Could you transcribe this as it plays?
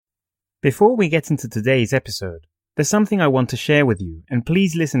Before we get into today's episode, there's something I want to share with you, and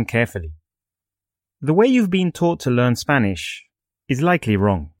please listen carefully. The way you've been taught to learn Spanish is likely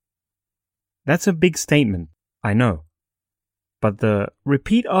wrong. That's a big statement, I know. But the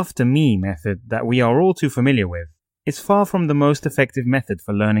repeat after me method that we are all too familiar with is far from the most effective method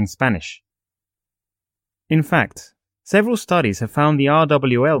for learning Spanish. In fact, several studies have found the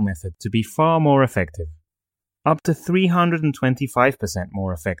RWL method to be far more effective, up to 325%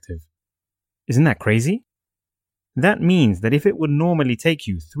 more effective. Isn't that crazy? That means that if it would normally take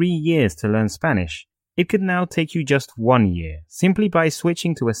you 3 years to learn Spanish, it could now take you just 1 year, simply by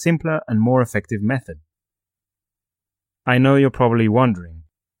switching to a simpler and more effective method. I know you're probably wondering,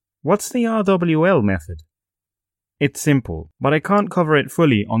 what's the RWL method? It's simple, but I can't cover it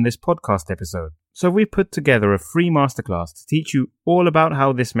fully on this podcast episode, so we put together a free masterclass to teach you all about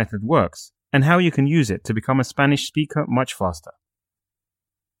how this method works and how you can use it to become a Spanish speaker much faster.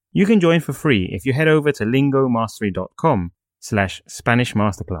 You can join for free if you head over to lingomastery.com/Spanish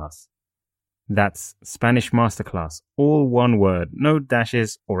Masterclass. That's Spanish Masterclass, all one word, no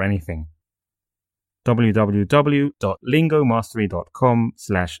dashes or anything.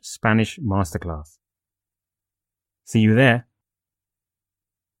 www.lingomastery.com/Spanish Masterclass. See you there.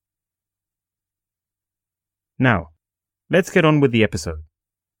 Now, let's get on with the episode.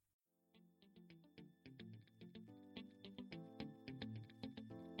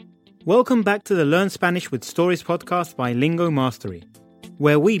 Welcome back to the Learn Spanish with Stories podcast by Lingo Mastery,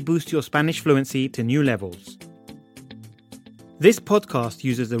 where we boost your Spanish fluency to new levels. This podcast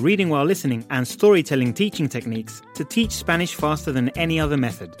uses the reading while listening and storytelling teaching techniques to teach Spanish faster than any other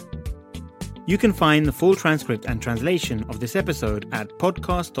method. You can find the full transcript and translation of this episode at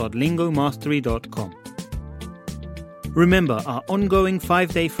podcast.lingomastery.com. Remember, our ongoing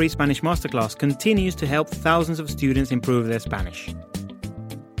 5-day free Spanish masterclass continues to help thousands of students improve their Spanish.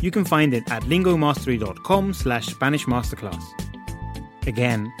 You can find it at lingomastery.com/Spanish Masterclass.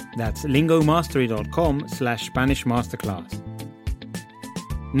 Again, that's lingomastery.com/Spanish Masterclass.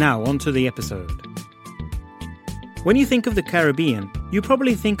 Now, on to the episode. When you think of the Caribbean, you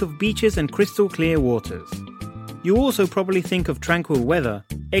probably think of beaches and crystal clear waters. You also probably think of tranquil weather,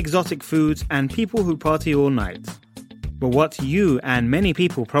 exotic foods, and people who party all night. But what you and many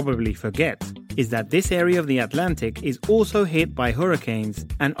people probably forget is that this area of the Atlantic is also hit by hurricanes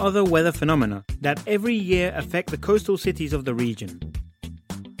and other weather phenomena that every year affect the coastal cities of the region.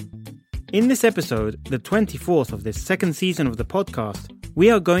 In this episode, the 24th of this second season of the podcast,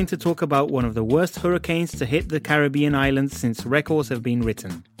 we are going to talk about one of the worst hurricanes to hit the Caribbean islands since records have been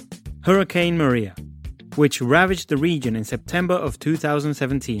written. Hurricane Maria, which ravaged the region in September of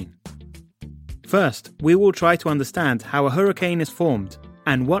 2017. First, we will try to understand how a hurricane is formed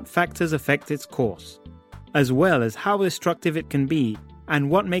and what factors affect its course, as well as how destructive it can be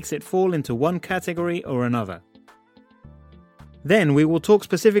and what makes it fall into one category or another. Then we will talk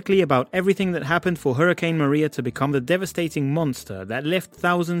specifically about everything that happened for Hurricane Maria to become the devastating monster that left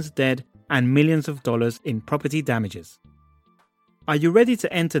thousands dead and millions of dollars in property damages. Are you ready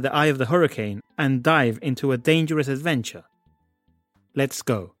to enter the eye of the hurricane and dive into a dangerous adventure? Let's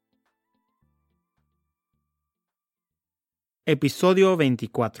go. Episodio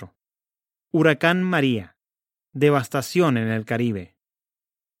 24. Huracán María. Devastación en el Caribe.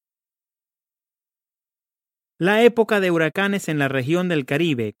 La época de huracanes en la región del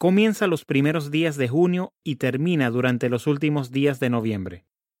Caribe comienza los primeros días de junio y termina durante los últimos días de noviembre,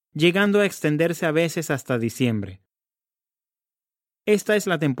 llegando a extenderse a veces hasta diciembre. Esta es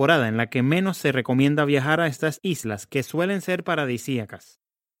la temporada en la que menos se recomienda viajar a estas islas que suelen ser paradisíacas,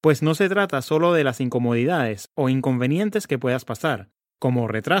 pues no se trata solo de las incomodidades o inconvenientes que puedas pasar, como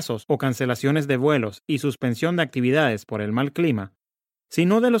retrasos o cancelaciones de vuelos y suspensión de actividades por el mal clima,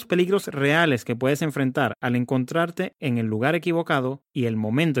 sino de los peligros reales que puedes enfrentar al encontrarte en el lugar equivocado y el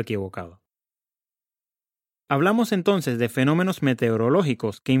momento equivocado. Hablamos entonces de fenómenos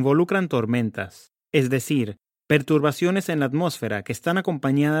meteorológicos que involucran tormentas, es decir, perturbaciones en la atmósfera que están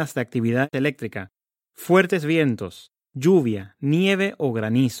acompañadas de actividad eléctrica, fuertes vientos, lluvia, nieve o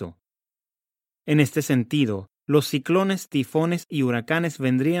granizo. En este sentido, los ciclones, tifones y huracanes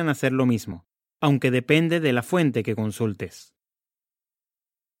vendrían a ser lo mismo, aunque depende de la fuente que consultes.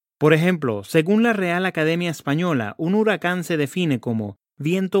 Por ejemplo, según la Real Academia Española, un huracán se define como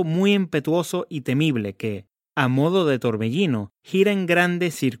viento muy impetuoso y temible que, a modo de torbellino, gira en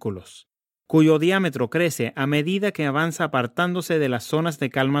grandes círculos, cuyo diámetro crece a medida que avanza apartándose de las zonas de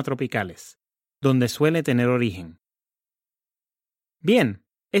calma tropicales, donde suele tener origen. Bien,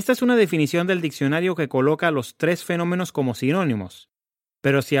 esta es una definición del diccionario que coloca los tres fenómenos como sinónimos,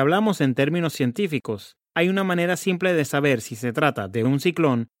 pero si hablamos en términos científicos, hay una manera simple de saber si se trata de un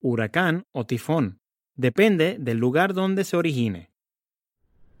ciclón, huracán o tifón. Depende del lugar donde se origine.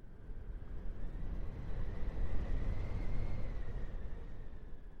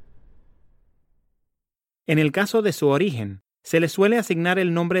 En el caso de su origen, se le suele asignar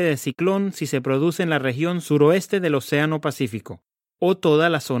el nombre de ciclón si se produce en la región suroeste del Océano Pacífico o toda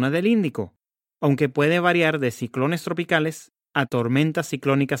la zona del Índico, aunque puede variar de ciclones tropicales a tormentas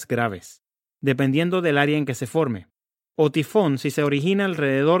ciclónicas graves, dependiendo del área en que se forme, o tifón si se origina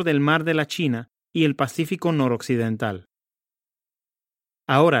alrededor del Mar de la China y el Pacífico noroccidental.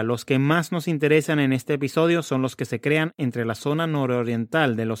 Ahora, los que más nos interesan en este episodio son los que se crean entre la zona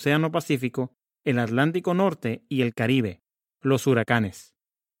nororiental del Océano Pacífico, el Atlántico Norte y el Caribe, los huracanes.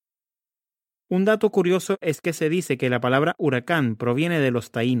 Un dato curioso es que se dice que la palabra huracán proviene de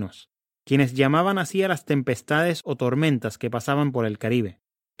los taínos, quienes llamaban así a las tempestades o tormentas que pasaban por el Caribe,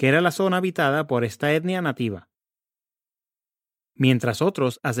 que era la zona habitada por esta etnia nativa. Mientras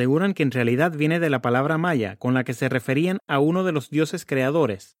otros aseguran que en realidad viene de la palabra maya con la que se referían a uno de los dioses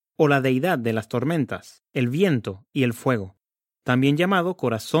creadores, o la deidad de las tormentas, el viento y el fuego, también llamado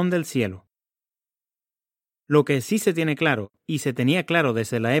corazón del cielo. Lo que sí se tiene claro, y se tenía claro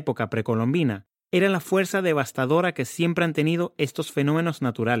desde la época precolombina, era la fuerza devastadora que siempre han tenido estos fenómenos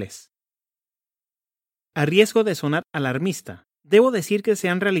naturales. A riesgo de sonar alarmista, debo decir que se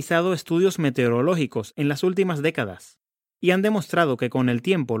han realizado estudios meteorológicos en las últimas décadas, y han demostrado que con el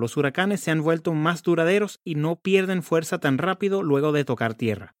tiempo los huracanes se han vuelto más duraderos y no pierden fuerza tan rápido luego de tocar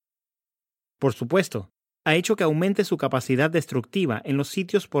tierra. Por supuesto, ha hecho que aumente su capacidad destructiva en los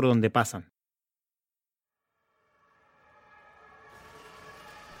sitios por donde pasan.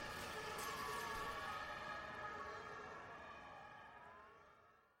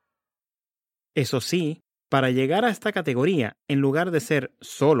 Eso sí, para llegar a esta categoría, en lugar de ser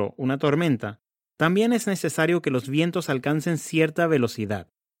solo una tormenta, también es necesario que los vientos alcancen cierta velocidad.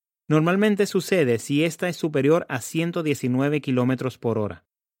 Normalmente sucede si esta es superior a 119 km por hora.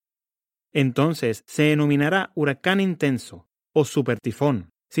 Entonces se denominará huracán intenso o supertifón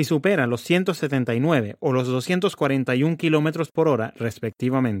si supera los 179 o los 241 km por hora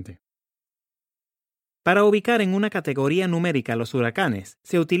respectivamente. Para ubicar en una categoría numérica los huracanes,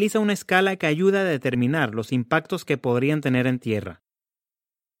 se utiliza una escala que ayuda a determinar los impactos que podrían tener en tierra.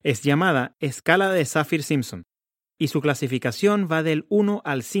 Es llamada escala de Saffir-Simpson, y su clasificación va del 1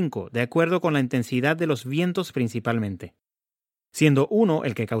 al 5 de acuerdo con la intensidad de los vientos principalmente, siendo 1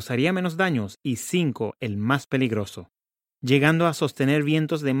 el que causaría menos daños y 5 el más peligroso, llegando a sostener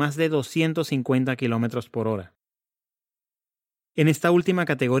vientos de más de 250 km por hora. En esta última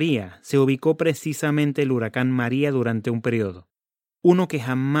categoría se ubicó precisamente el huracán María durante un periodo, uno que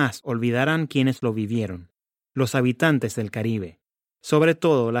jamás olvidarán quienes lo vivieron, los habitantes del Caribe, sobre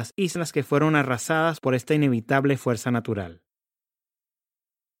todo las islas que fueron arrasadas por esta inevitable fuerza natural.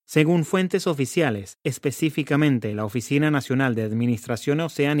 Según fuentes oficiales, específicamente la Oficina Nacional de Administración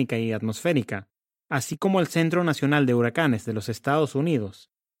Oceánica y Atmosférica, así como el Centro Nacional de Huracanes de los Estados Unidos,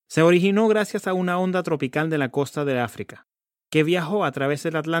 se originó gracias a una onda tropical de la costa de África, que viajó a través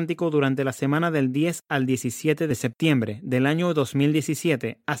del Atlántico durante la semana del 10 al 17 de septiembre del año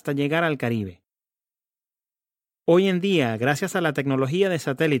 2017 hasta llegar al Caribe. Hoy en día, gracias a la tecnología de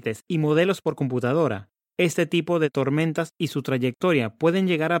satélites y modelos por computadora, este tipo de tormentas y su trayectoria pueden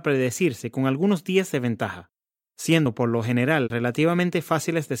llegar a predecirse con algunos días de ventaja, siendo por lo general relativamente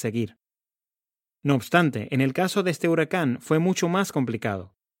fáciles de seguir. No obstante, en el caso de este huracán fue mucho más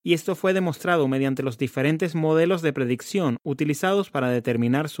complicado, y esto fue demostrado mediante los diferentes modelos de predicción utilizados para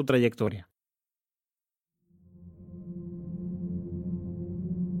determinar su trayectoria.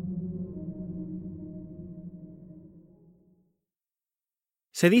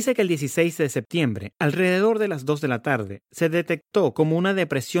 Se dice que el 16 de septiembre, alrededor de las 2 de la tarde, se detectó como una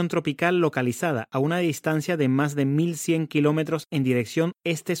depresión tropical localizada a una distancia de más de 1.100 kilómetros en dirección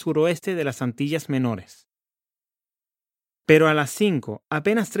este-suroeste de las Antillas Menores. Pero a las 5,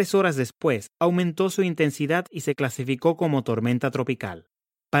 apenas 3 horas después, aumentó su intensidad y se clasificó como tormenta tropical,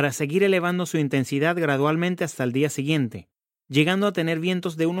 para seguir elevando su intensidad gradualmente hasta el día siguiente, llegando a tener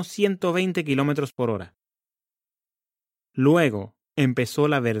vientos de unos 120 kilómetros por hora. Luego, empezó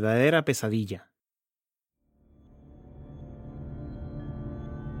la verdadera pesadilla.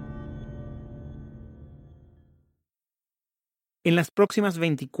 En las próximas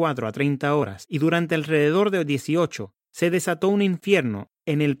 24 a 30 horas y durante alrededor de 18, se desató un infierno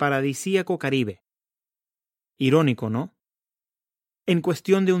en el paradisíaco Caribe. Irónico, ¿no? En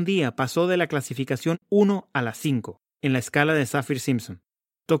cuestión de un día pasó de la clasificación 1 a la 5 en la escala de Saffir-Simpson,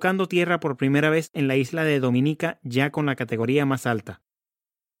 tocando tierra por primera vez en la isla de Dominica ya con la categoría más alta.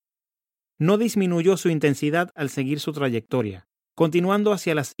 no disminuyó su intensidad al seguir su trayectoria, continuando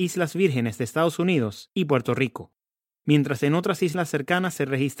hacia las Islas Vírgenes de Estados Unidos y Puerto Rico, mientras en otras islas cercanas se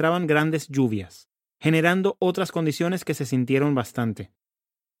registraban grandes lluvias, generando otras condiciones que se sintieron bastante.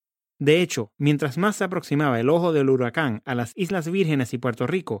 De hecho, mientras más se aproximaba el ojo del huracán a las Islas Vírgenes y Puerto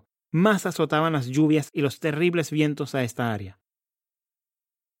Rico, más azotaban las lluvias y los terribles vientos a esta área.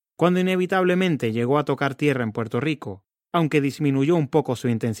 Cuando inevitablemente llegó a tocar tierra en Puerto Rico, aunque disminuyó un poco su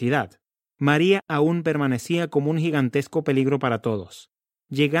intensidad, María aún permanecía como un gigantesco peligro para todos,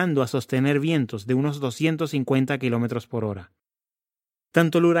 llegando a sostener vientos de unos 250 km por hora.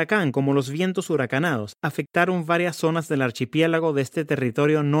 Tanto el huracán como los vientos huracanados afectaron varias zonas del archipiélago de este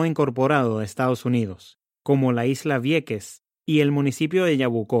territorio no incorporado de Estados Unidos, como la isla Vieques y el municipio de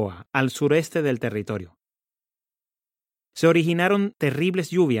Yabucoa, al sureste del territorio. Se originaron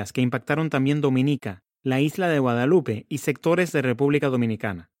terribles lluvias que impactaron también Dominica, la isla de Guadalupe y sectores de República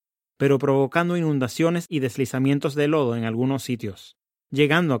Dominicana, pero provocando inundaciones y deslizamientos de lodo en algunos sitios,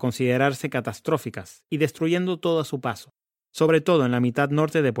 llegando a considerarse catastróficas y destruyendo todo a su paso, sobre todo en la mitad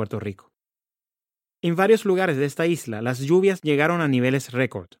norte de Puerto Rico. En varios lugares de esta isla las lluvias llegaron a niveles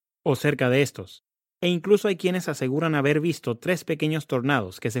récord, o cerca de estos, e incluso hay quienes aseguran haber visto 3 pequeños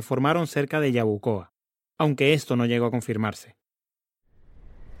tornados que se formaron cerca de Yabucoa, aunque esto no llegó a confirmarse.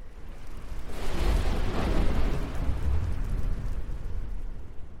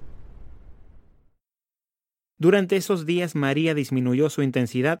 Durante esos días María disminuyó su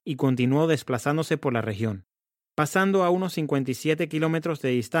intensidad y continuó desplazándose por la región, pasando a unos 57 kilómetros de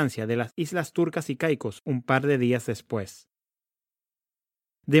distancia de las Islas Turcas y Caicos un par de días después.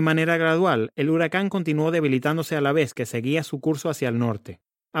 De manera gradual, el huracán continuó debilitándose a la vez que seguía su curso hacia el norte,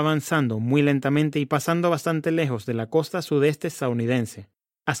 avanzando muy lentamente y pasando bastante lejos de la costa sudeste estadounidense,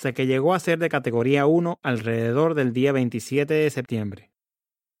 hasta que llegó a ser de categoría 1 alrededor del día 27 de septiembre.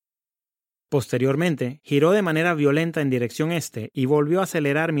 Posteriormente, giró de manera violenta en dirección este y volvió a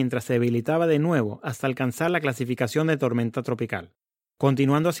acelerar mientras se debilitaba de nuevo hasta alcanzar la clasificación de tormenta tropical.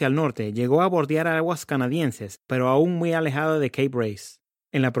 Continuando hacia el norte, llegó a bordear aguas canadienses, pero aún muy alejado de Cape Race,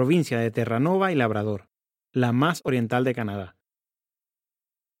 en la provincia de Terranova y Labrador, la más oriental de Canadá.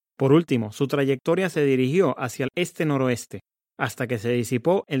 Por último, su trayectoria se dirigió hacia el este-noroeste, hasta que se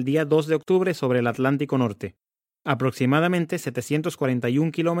disipó el día 2 de octubre sobre el Atlántico Norte, aproximadamente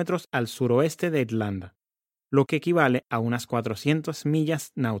 741 kilómetros al suroeste de Irlanda, lo que equivale a unas 400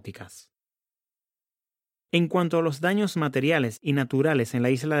 millas náuticas. En cuanto a los daños materiales y naturales en la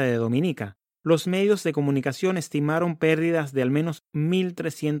isla de Dominica, los medios de comunicación estimaron pérdidas de al menos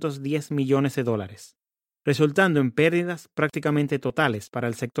 $1.310 millones, resultando en pérdidas prácticamente totales para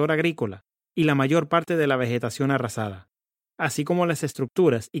el sector agrícola y la mayor parte de la vegetación arrasada, así como las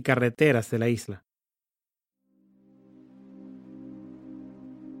estructuras y carreteras de la isla.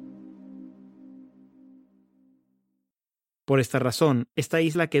 Por esta razón, esta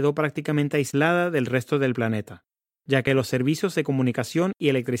isla quedó prácticamente aislada del resto del planeta, ya que los servicios de comunicación y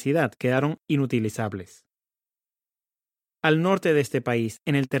electricidad quedaron inutilizables. Al norte de este país,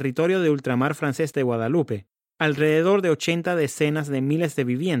 en el territorio de ultramar francés de Guadalupe, alrededor de 80 decenas de miles de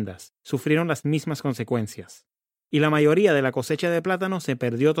viviendas sufrieron las mismas consecuencias, y la mayoría de la cosecha de plátano se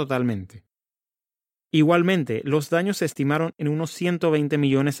perdió totalmente. Igualmente, los daños se estimaron en unos $120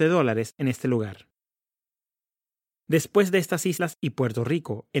 millones en este lugar. Después de estas islas y Puerto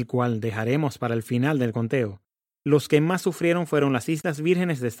Rico, el cual dejaremos para el final del conteo, los que más sufrieron fueron las Islas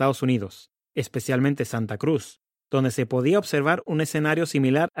Vírgenes de Estados Unidos, especialmente Santa Cruz, donde se podía observar un escenario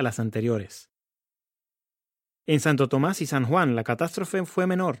similar a las anteriores. En Santo Tomás y San Juan la catástrofe fue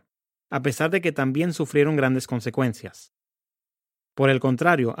menor, a pesar de que también sufrieron grandes consecuencias. Por el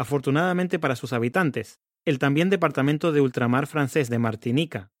contrario, afortunadamente para sus habitantes, el también departamento de ultramar francés de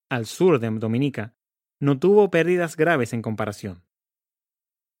Martinica, al sur de Dominica, no tuvo pérdidas graves en comparación.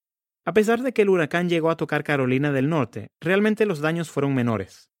 A pesar de que el huracán llegó a tocar Carolina del Norte, realmente los daños fueron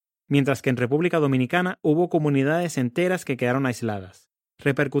menores, mientras que en República Dominicana hubo comunidades enteras que quedaron aisladas,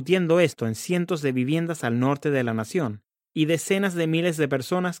 repercutiendo esto en cientos de viviendas al norte de la nación y decenas de miles de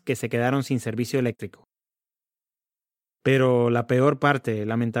personas que se quedaron sin servicio eléctrico. Pero la peor parte,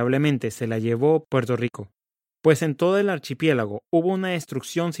 lamentablemente, se la llevó Puerto Rico, pues en todo el archipiélago hubo una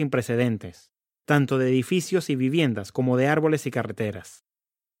destrucción sin precedentes, tanto de edificios y viviendas como de árboles y carreteras.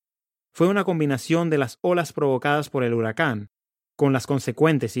 Fue una combinación de las olas provocadas por el huracán, con las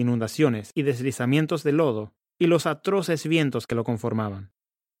consecuentes inundaciones y deslizamientos de lodo, y los atroces vientos que lo conformaban.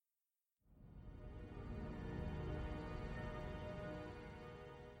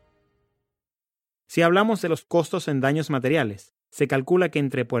 Si hablamos de los costos en daños materiales, se calcula que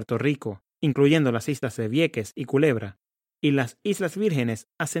entre Puerto Rico, incluyendo las islas de Vieques y Culebra, y las Islas Vírgenes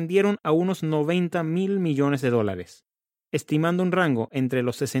ascendieron a unos $90,000 millones, estimando un rango entre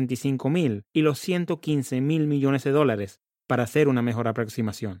los $65,000 y los $115,000 millones para hacer una mejor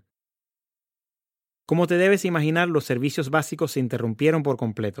aproximación. Como te debes imaginar, los servicios básicos se interrumpieron por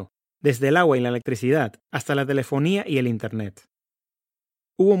completo, desde el agua y la electricidad hasta la telefonía y el Internet.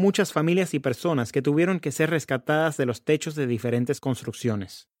 Hubo muchas familias y personas que tuvieron que ser rescatadas de los techos de diferentes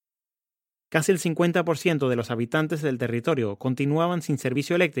construcciones. Casi el 50% de los habitantes del territorio continuaban sin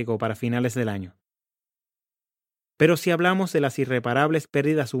servicio eléctrico para finales del año. Pero si hablamos de las irreparables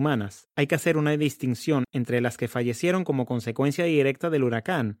pérdidas humanas, hay que hacer una distinción entre las que fallecieron como consecuencia directa del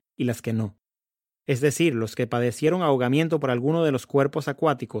huracán y las que no. Es decir, los que padecieron ahogamiento por alguno de los cuerpos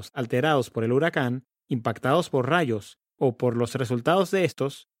acuáticos alterados por el huracán, impactados por rayos o por los resultados de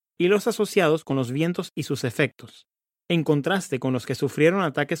estos, y los asociados con los vientos y sus efectos, en contraste con los que sufrieron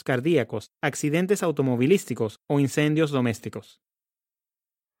ataques cardíacos, accidentes automovilísticos o incendios domésticos.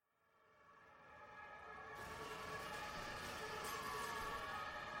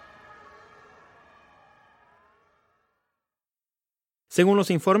 Según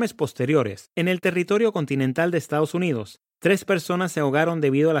los informes posteriores, en el territorio continental de Estados Unidos, 3 personas se ahogaron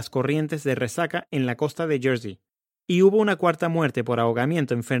debido a las corrientes de resaca en la costa de Jersey, y hubo una cuarta muerte por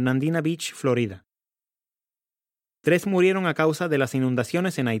ahogamiento en Fernandina Beach, Florida. 3 murieron a causa de las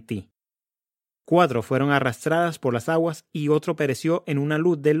inundaciones en Haití. 4 fueron arrastradas por las aguas y otro pereció en una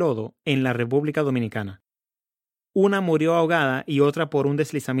luz de lodo en la República Dominicana. Una murió ahogada y otra por un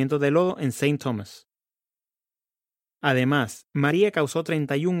deslizamiento de lodo en St. Thomas. Además, María causó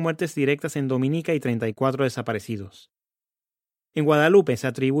 31 muertes directas en Dominica y 34 desaparecidos. En Guadalupe se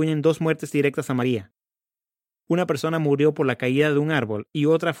atribuyen 2 muertes directas a María. Una persona murió por la caída de un árbol y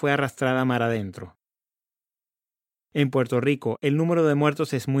otra fue arrastrada mar adentro. En Puerto Rico, el número de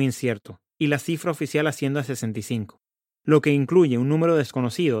muertos es muy incierto, y la cifra oficial asciende a 65, lo que incluye un número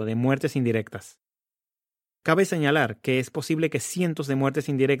desconocido de muertes indirectas. Cabe señalar que es posible que cientos de muertes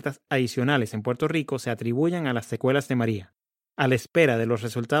indirectas adicionales en Puerto Rico se atribuyan a las secuelas de María, a la espera de los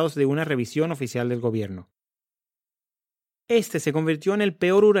resultados de una revisión oficial del gobierno. Este se convirtió en el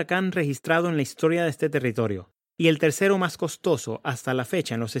peor huracán registrado en la historia de este territorio, y el tercero más costoso hasta la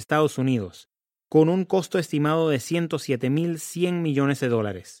fecha en los Estados Unidos, con un costo estimado de $107,100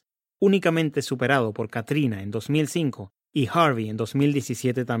 millones, únicamente superado por Katrina en 2005 y Harvey en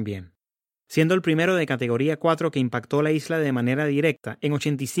 2017 también, siendo el primero de categoría 4 que impactó la isla de manera directa en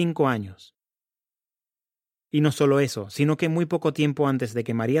 85 años. Y no solo eso, sino que muy poco tiempo antes de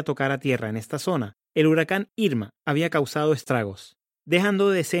que María tocara tierra en esta zona, el huracán Irma había causado estragos, dejando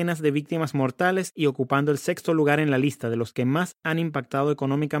decenas de víctimas mortales y ocupando el 6º lugar en la lista de los que más han impactado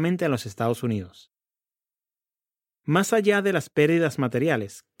económicamente a los Estados Unidos. Más allá de las pérdidas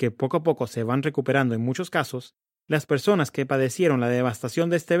materiales, que poco a poco se van recuperando en muchos casos, las personas que padecieron la devastación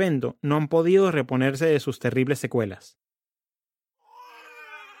de este evento no han podido reponerse de sus terribles secuelas.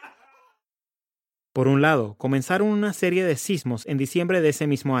 Por un lado, comenzaron una serie de sismos en diciembre de ese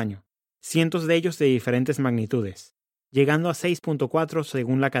mismo año, cientos de ellos de diferentes magnitudes, llegando a 6.4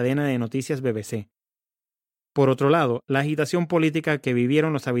 según la cadena de noticias BBC. Por otro lado, la agitación política que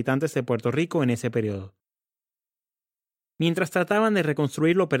vivieron los habitantes de Puerto Rico en ese periodo. Mientras trataban de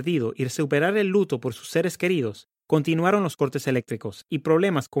reconstruir lo perdido y superar el luto por sus seres queridos, continuaron los cortes eléctricos y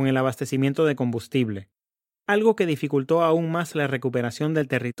problemas con el abastecimiento de combustible, algo que dificultó aún más la recuperación del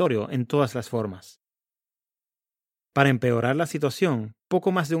territorio en todas las formas. Para empeorar la situación,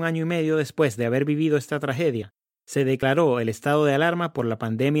 poco más de 1 año y medio después de haber vivido esta tragedia, se declaró el estado de alarma por la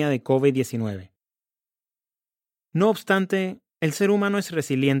pandemia de COVID-19. No obstante, el ser humano es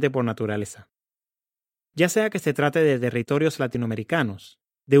resiliente por naturaleza. Ya sea que se trate de territorios latinoamericanos,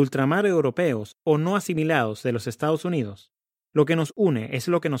 de ultramar europeos o no asimilados de los Estados Unidos, lo que nos une es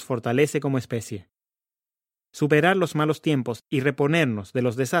lo que nos fortalece como especie. Superar los malos tiempos y reponernos de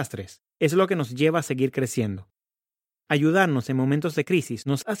los desastres es lo que nos lleva a seguir creciendo. Ayudarnos en momentos de crisis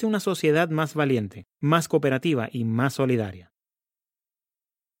nos hace una sociedad más valiente, más cooperativa y más solidaria.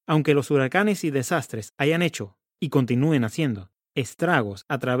 Aunque los huracanes y desastres hayan hecho, y continúen haciendo, estragos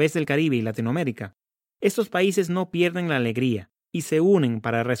a través del Caribe y Latinoamérica, estos países no pierden la alegría y se unen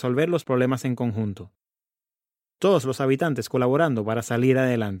para resolver los problemas en conjunto. Todos los habitantes colaborando para salir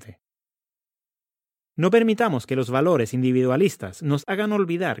adelante. No permitamos que los valores individualistas nos hagan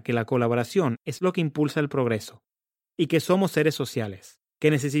olvidar que la colaboración es lo que impulsa el progreso, y que somos seres sociales,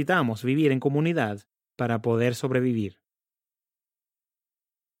 que necesitamos vivir en comunidad para poder sobrevivir.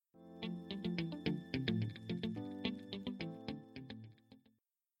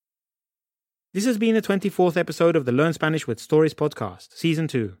 This has been the 24th episode of the Learn Spanish with Stories podcast, Season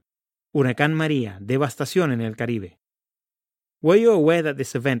 2. Huracán María, devastación en el Caribe. Were you aware that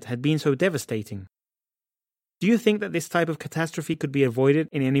this event had been so devastating? Do you think that this type of catastrophe could be avoided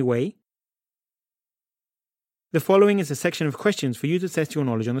in any way? The following is a section of questions for you to test your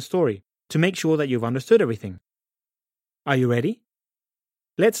knowledge on the story, to make sure that you've understood everything. Are you ready?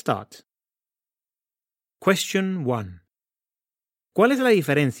 Let's start. Question 1. ¿Cuál es la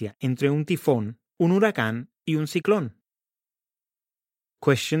diferencia entre un tifón, un huracán y un ciclón?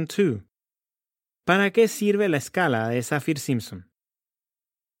 Question 2. ¿Para qué sirve la escala de Saffir-Simpson?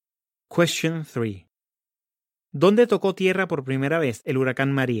 Question 3. ¿Dónde tocó tierra por primera vez el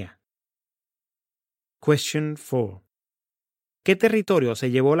huracán María? Question 4. ¿Qué territorio se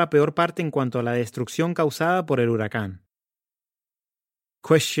llevó la peor parte en cuanto a la destrucción causada por el huracán?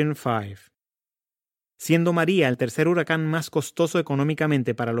 Question 5. Siendo María el tercer huracán más costoso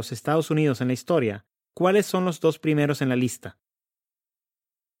económicamente para los Estados Unidos en la historia, ¿cuáles son los dos primeros en la lista?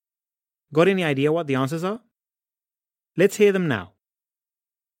 Got any idea what the answers are? Let's hear them now.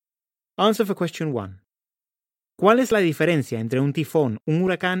 Answer for question 1. ¿Cuál es la diferencia entre un tifón, un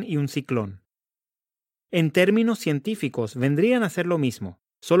huracán y un ciclón? En términos científicos vendrían a ser lo mismo,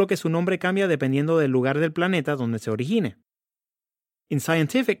 solo que su nombre cambia dependiendo del lugar del planeta donde se origine. In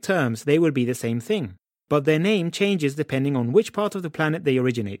scientific terms, they would be the same thing, but their name changes depending on which part of the planet they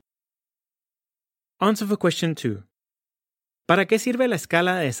originate. Answer for question 2. ¿Para qué sirve la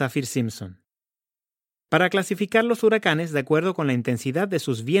escala de Saffir-Simpson? Para clasificar los huracanes de acuerdo con la intensidad de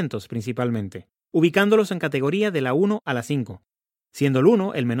sus vientos principalmente, ubicándolos en categoría de la 1 a la 5, siendo el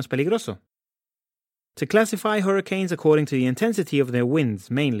 1 el menos peligroso. To classify hurricanes according to the intensity of their winds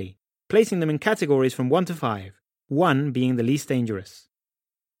mainly, placing them in categories from 1 to 5, 1 being the least dangerous.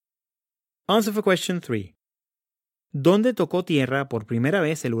 Answer for question 3. ¿Dónde tocó tierra por primera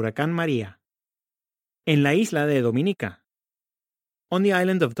vez el huracán María? En la isla de Dominica. On the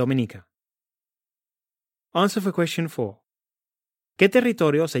island of Dominica. Answer for question 4. ¿Qué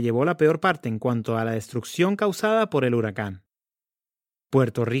territorio se llevó la peor parte en cuanto a la destrucción causada por el huracán?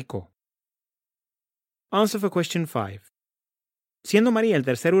 Puerto Rico. Answer for question 5. Siendo María el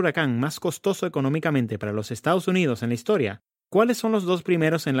tercer huracán más costoso económicamente para los Estados Unidos en la historia, ¿cuáles son los dos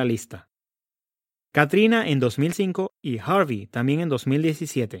primeros en la lista? Katrina en 2005 y Harvey también en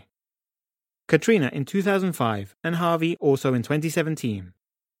 2017. Katrina in 2005 and Harvey also in 2017.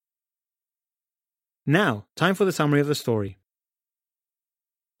 Now, time for the summary of the story.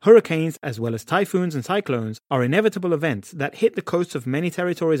 Hurricanes, as well as typhoons and cyclones, are inevitable events that hit the coasts of many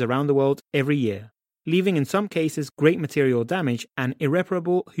territories around the world every year, leaving in some cases great material damage and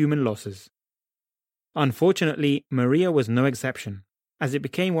irreparable human losses. Unfortunately, Maria was no exception, as it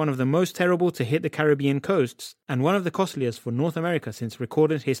became one of the most terrible to hit the Caribbean coasts and one of the costliest for North America since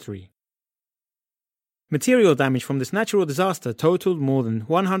recorded history. Material damage from this natural disaster totaled more than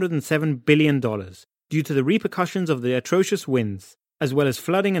 $107 billion due to the repercussions of the atrocious winds, as well as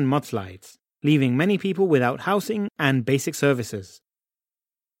flooding and mudslides, leaving many people without housing and basic services.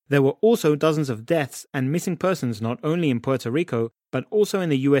 There were also dozens of deaths and missing persons not only in Puerto Rico, but also in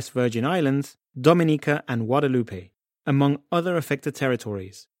the U.S. Virgin Islands, Dominica, and Guadalupe, among other affected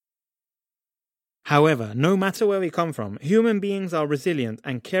territories. However, no matter where we come from, human beings are resilient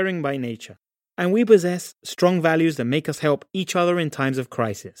and caring by nature, and we possess strong values that make us help each other in times of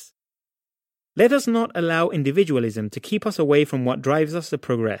crisis. Let us not allow individualism to keep us away from what drives us to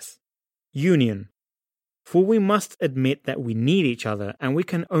progress: union. For we must admit that we need each other, and we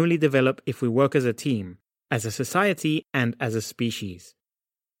can only develop if we work as a team, as a society, and as a species.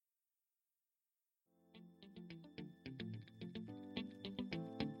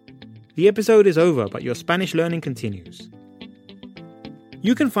 The episode is over, but your Spanish learning continues.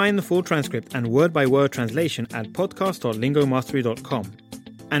 You can find the full transcript and word-by-word translation at podcast.lingomastery.com.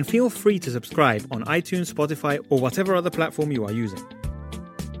 And feel free to subscribe on iTunes, Spotify, or whatever other platform you are using.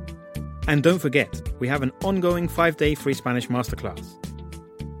 And don't forget, we have an ongoing 5-day free Spanish masterclass.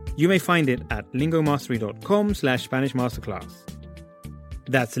 You may find it at lingomastery.com/Spanish masterclass.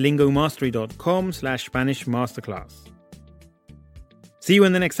 That's lingomastery.com/Spanish masterclass. See you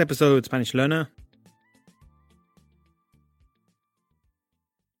in the next episode, Spanish learner.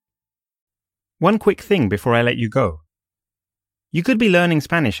 One quick thing before I let you go. You could be learning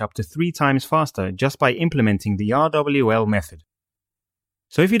Spanish up to 3 times faster just by implementing the RWL method.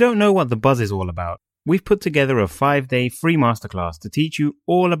 So if you don't know what the buzz is all about, we've put together a 5-day free masterclass to teach you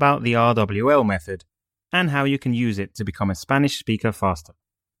all about the RWL method and how you can use it to become a Spanish speaker faster.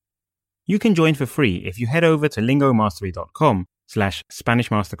 You can join for free if you head over to lingomastery.com/Spanish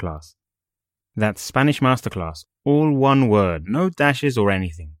masterclass. That's Spanish masterclass, all one word, no dashes or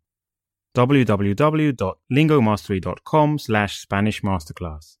anything. www.lingomastery.com/Spanish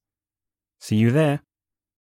masterclass. See you there.